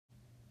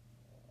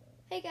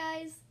Hey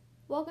guys,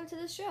 welcome to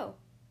the show.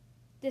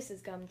 This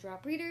is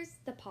Gumdrop Readers,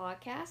 the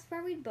podcast where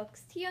I read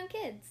books to young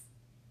kids.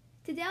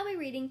 Today I'll be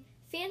reading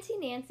Fancy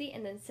Nancy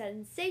and the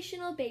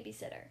Sensational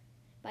Babysitter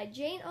by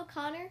Jane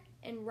O'Connor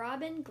and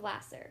Robin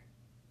Glasser.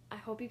 I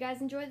hope you guys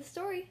enjoy the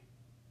story.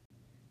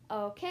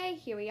 Okay,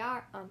 here we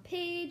are on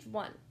page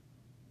 1.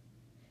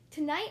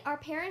 Tonight our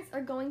parents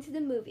are going to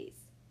the movies.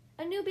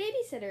 A new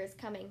babysitter is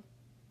coming.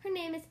 Her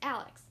name is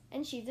Alex,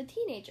 and she's a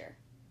teenager.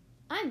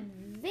 I'm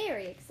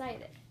very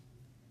excited.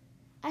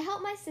 I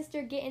help my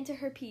sister get into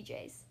her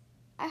PJs.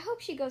 I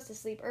hope she goes to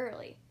sleep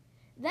early.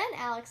 Then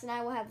Alex and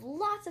I will have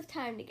lots of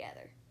time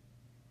together.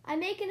 I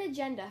make an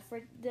agenda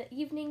for the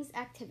evening's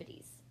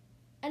activities.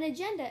 An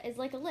agenda is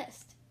like a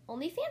list,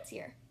 only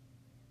fancier.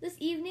 This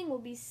evening will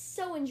be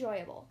so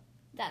enjoyable.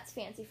 That's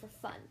fancy for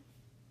fun.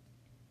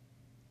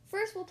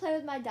 First we'll play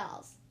with my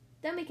dolls.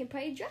 Then we can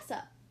play dress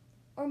up.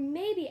 Or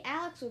maybe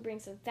Alex will bring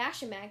some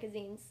fashion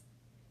magazines.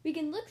 We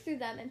can look through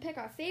them and pick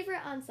our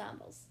favorite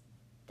ensembles.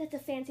 That's a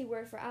fancy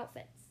word for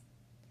outfits.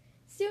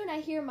 Soon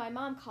I hear my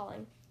mom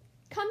calling,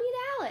 "Come meet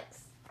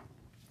Alex!"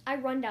 I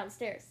run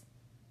downstairs.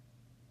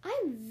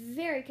 I'm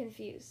very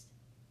confused.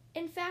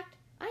 In fact,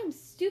 I'm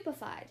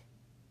stupefied.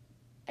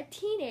 A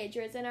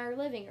teenager is in our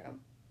living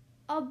room.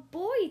 A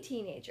boy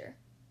teenager.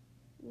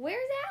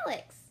 "Where's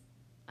Alex?"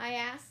 I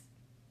ask.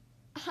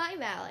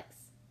 "I'm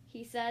Alex,"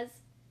 he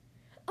says.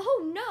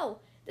 Oh no,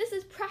 this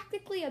is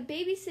practically a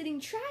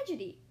babysitting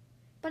tragedy.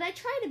 But I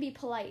try to be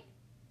polite.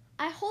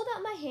 I hold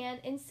out my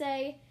hand and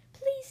say,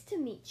 "Pleased to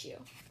meet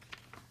you."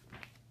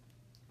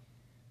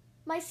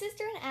 My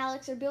sister and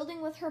Alex are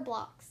building with her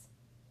blocks.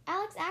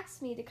 Alex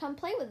asks me to come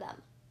play with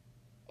them.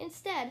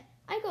 Instead,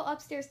 I go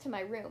upstairs to my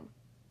room.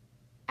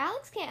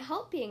 Alex can't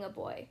help being a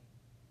boy.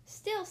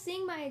 Still,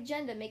 seeing my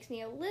agenda makes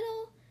me a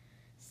little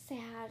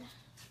sad.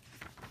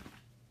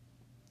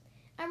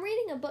 I'm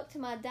reading a book to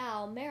my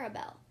doll,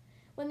 Maribel,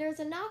 when there's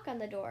a knock on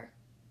the door.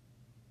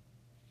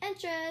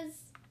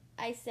 "Entres,"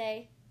 I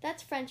say.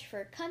 That's French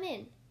for "come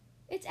in."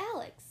 It's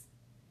Alex.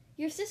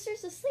 "Your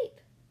sister's asleep,"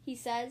 he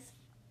says.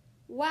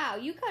 "Wow,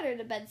 you got her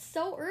to bed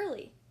so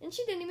early, and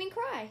she didn't even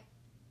cry."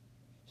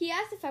 He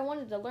asked if I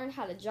wanted to learn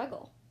how to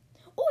juggle.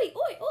 "Oi,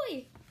 oi,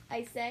 oi,"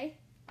 I say.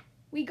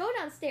 We go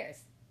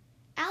downstairs.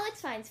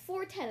 Alex finds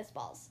 4 tennis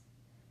balls.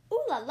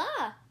 Ooh la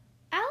la!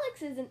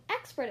 Alex is an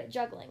expert at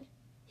juggling.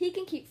 He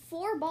can keep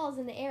 4 balls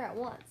in the air at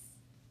once.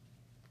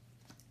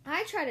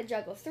 I try to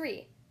juggle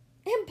 3.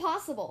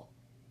 Impossible!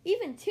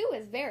 Even 2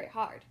 is very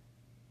hard.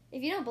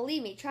 If you don't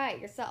believe me, try it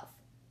yourself.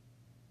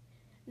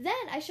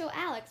 Then I show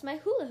Alex my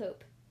hula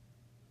hoop.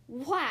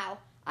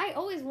 "Wow, I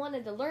always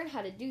wanted to learn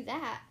how to do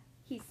that,"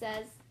 he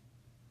says.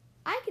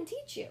 "I can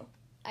teach you,"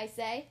 I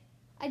say.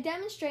 I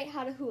demonstrate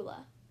how to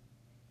hula.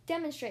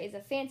 Demonstrate is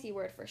a fancy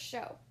word for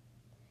show.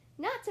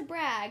 Not to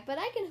brag, but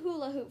I can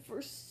hula hoop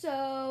for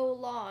so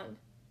long.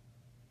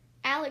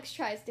 Alex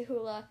tries to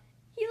hula.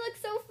 He looks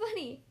so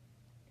funny.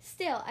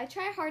 Still, I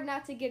try hard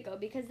not to giggle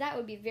because that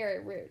would be very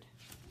rude.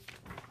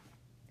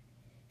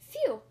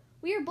 Phew,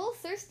 we are both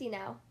thirsty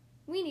now.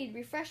 We need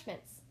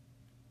refreshments.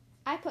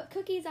 I put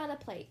cookies on a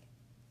plate.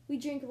 We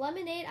drink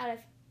lemonade out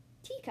of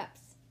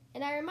teacups,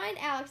 and I remind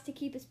Alex to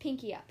keep his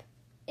pinky up.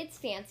 It's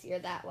fancier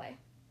that way.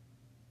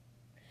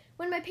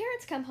 When my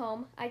parents come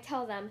home, I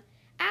tell them,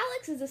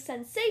 "Alex is a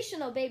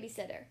sensational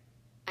babysitter.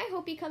 I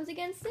hope he comes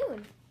again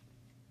soon."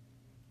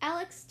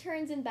 Alex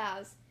turns and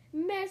bows.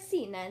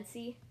 "Merci,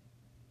 Nancy."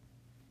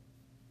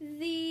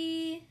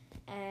 The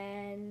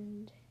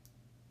end.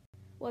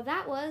 Well,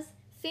 that was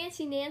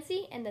Fancy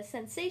Nancy and the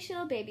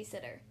Sensational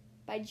Babysitter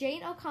by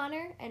Jane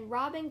O'Connor and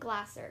Robin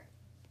Glasser.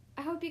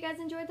 I hope you guys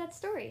enjoyed that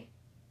story.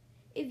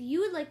 If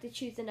you would like to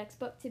choose the next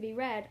book to be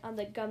read on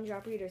the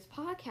Gumdrop Readers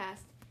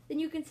podcast, then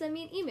you can send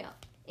me an email,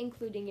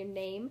 including your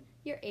name,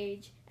 your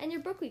age, and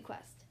your book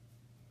request.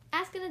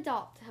 Ask an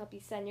adult to help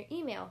you send your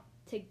email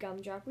to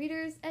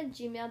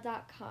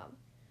gumdropreaders@gmail.com.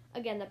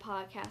 Again, the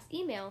podcast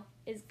email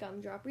is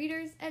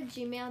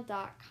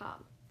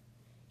gumdropreaders@gmail.com.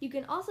 You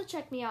can also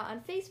check me out on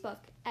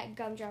Facebook at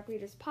Gumdrop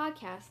Readers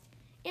Podcast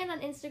and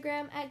on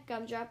Instagram at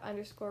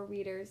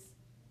gumdrop_readers.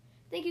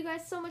 Thank you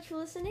guys so much for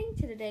listening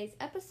to today's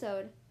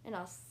episode, and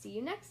I'll see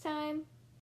you next time.